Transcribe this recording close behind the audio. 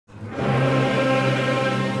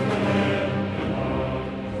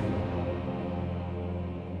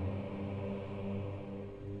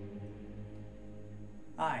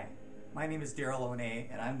My name is Darryl,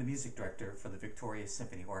 and I'm the music director for the Victoria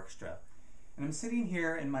Symphony Orchestra. And I'm sitting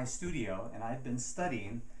here in my studio, and I've been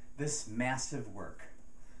studying this massive work,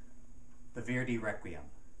 the Verdi Requiem.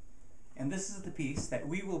 And this is the piece that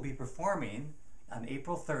we will be performing on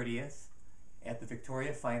April 30th at the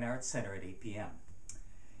Victoria Fine Arts Center at 8 p.m.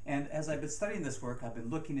 And as I've been studying this work, I've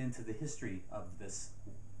been looking into the history of this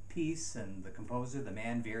piece and the composer, the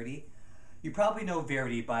man Verdi. You probably know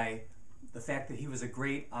Verdi by the fact that he was a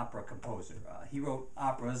great opera composer. He wrote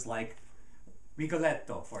operas like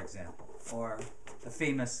Rigoletto, for example, or the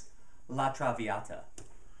famous La Traviata.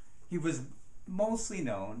 He was mostly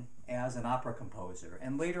known as an opera composer,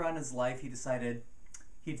 and later on in his life he decided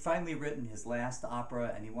he'd finally written his last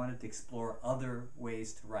opera and he wanted to explore other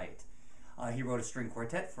ways to write. He wrote a string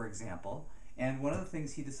quartet, for example, and one of the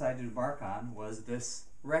things he decided to embark on was this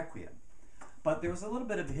Requiem. But there was a little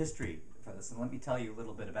bit of a history for this, and let me tell you a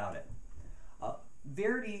little bit about it.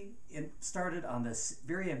 Verdi started on this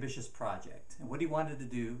very ambitious project, and what he wanted to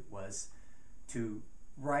do was to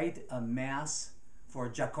write a mass for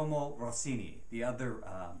Giacomo Rossini, the other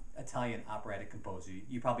Italian operatic composer.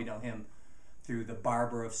 You probably know him through The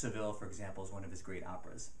Barber of Seville, for example, is one of his great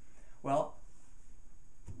operas. Well,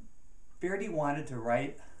 Verdi wanted to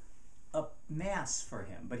write a mass for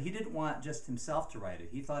him, but he didn't want just himself to write it.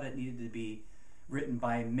 He thought it needed to be written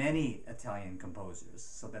by many Italian composers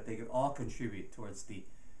so that they could all contribute towards the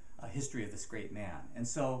history of this great man. And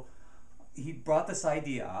so he brought this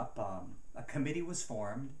idea up, a committee was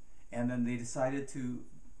formed, and then they decided to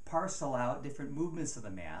parcel out different movements of the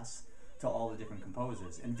Mass to all the different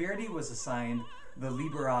composers. And Verdi was assigned the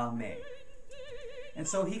Libera Me. And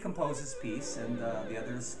so he composed his piece, and the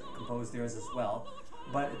others composed theirs as well.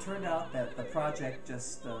 But it turned out that the project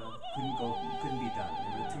just couldn't be done.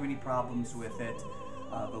 There were too many problems with it.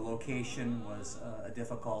 The location was a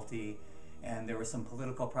difficulty, and there were some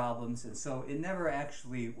political problems, and so it never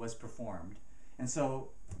actually was performed. And so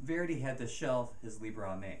Verdi had to shelve his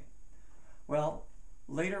Libera Me. Well,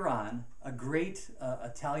 later on, a great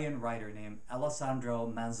Italian writer named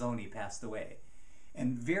Alessandro Manzoni passed away,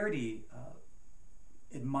 and Verdi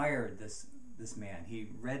admired this man. He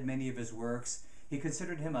read many of his works. He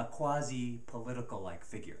considered him a quasi-political-like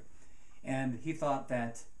figure. And he thought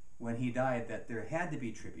that when he died that there had to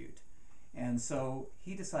be tribute. And so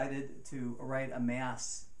he decided to write a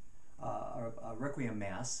mass, a Requiem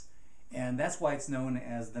Mass, and that's why it's known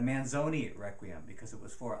as the Manzoni Requiem, because it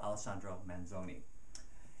was for Alessandro Manzoni.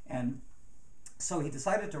 And so he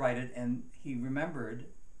decided to write it, and he remembered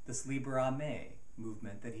this Libera Me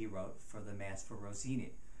movement that he wrote for the Mass for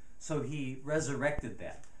Rossini. So he resurrected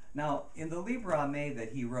that. Now, in the Libera Me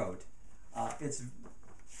that he wrote, it's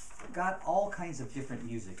got all kinds of different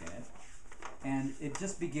music in it, and it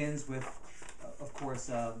just begins with, of course,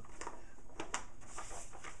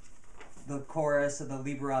 the chorus of the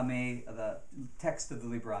Libera Me, the text of the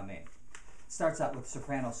Libera Me. It starts out with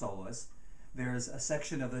soprano soloists. There's a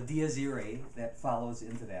section of the Dies Irae that follows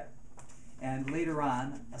into that, and later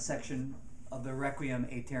on, a section of the Requiem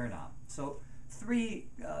Aeternam. So three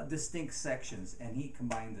distinct sections, and he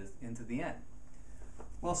combined it into the end.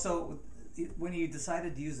 Well, so when he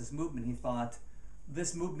decided to use this movement, he thought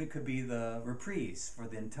this movement could be the reprise for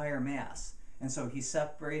the entire Mass. And so he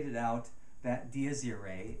separated out that Dies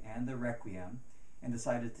Irae and the Requiem and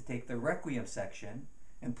decided to take the Requiem section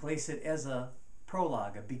and place it as a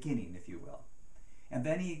prologue, a beginning, if you will. And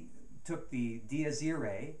then he took the Dies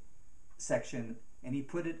Irae section and he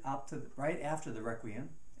put it up to right after the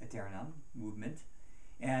Requiem Aeternam movement,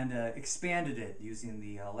 and expanded it using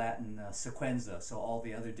the Latin sequenza, so all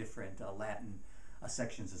the other different Latin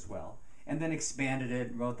sections as well, and then expanded it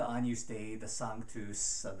and wrote the Agnus Dei, the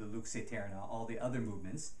Sanctus, the Lux Aeterna, all the other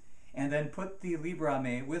movements, and then put the Libera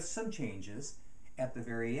Me with some changes at the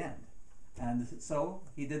very end. And so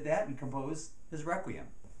he did that and composed his Requiem.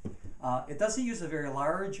 It doesn't use a very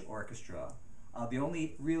large orchestra. The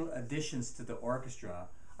only real additions to the orchestra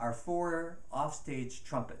are 4 offstage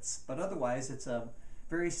trumpets, but otherwise it's a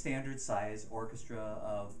very standard size orchestra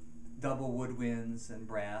of double woodwinds and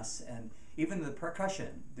brass, and even the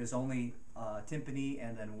percussion, there's only timpani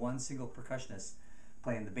and then one single percussionist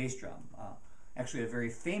playing the bass drum. Actually a very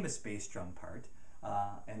famous bass drum part,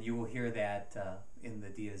 and you will hear that in the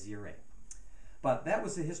Dies Irae. But that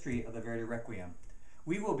was the history of the Verdi Requiem.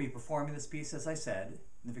 We will be performing this piece, as I said,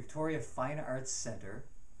 in the Victoria Fine Arts Center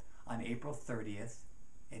on April 30th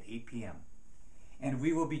at 8 p.m. And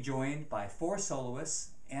we will be joined by 4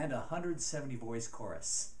 soloists and a 170-voice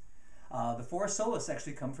chorus. The 4 soloists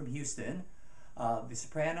actually come from Houston. The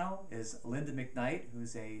soprano is Linda McKnight,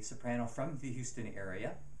 who's a soprano from the Houston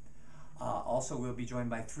area. Also, we'll be joined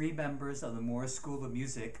by 3 members of the Moore School of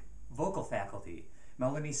Music vocal faculty: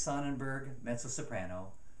 Melanie Sonnenberg,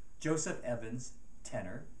 mezzo-soprano, Joseph Evans,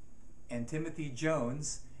 tenor, and Timothy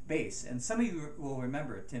Jones, bass. And some of you will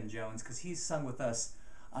remember Tim Jones because he's sung with us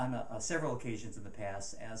on several occasions in the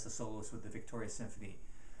past as a soloist with the Victoria Symphony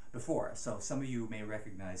before. So some of you may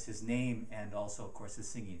recognize his name and also, of course, his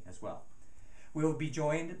singing as well. We will be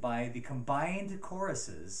joined by the combined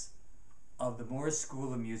choruses of the Moores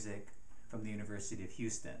School of Music from the University of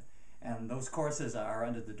Houston. And those choruses are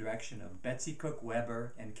under the direction of Betsy Cook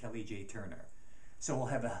Weber and Kelly J. Turner. So we'll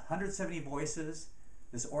have 170 voices,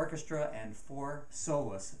 this orchestra, and 4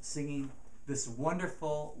 soloists singing this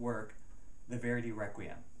wonderful work, the Verdi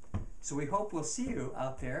Requiem. So we hope we'll see you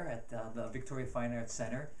out there at the Victoria Fine Arts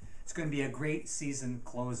Center. It's going to be a great season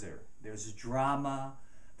closer. There's drama,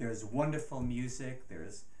 there's wonderful music,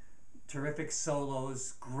 there's terrific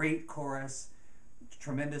solos, great chorus,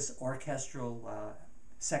 tremendous orchestral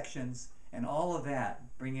sections, and all of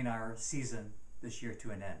that bringing our season this year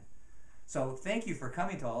to an end. So thank you for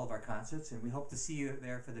coming to all of our concerts, and we hope to see you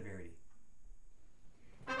there for the Verdi.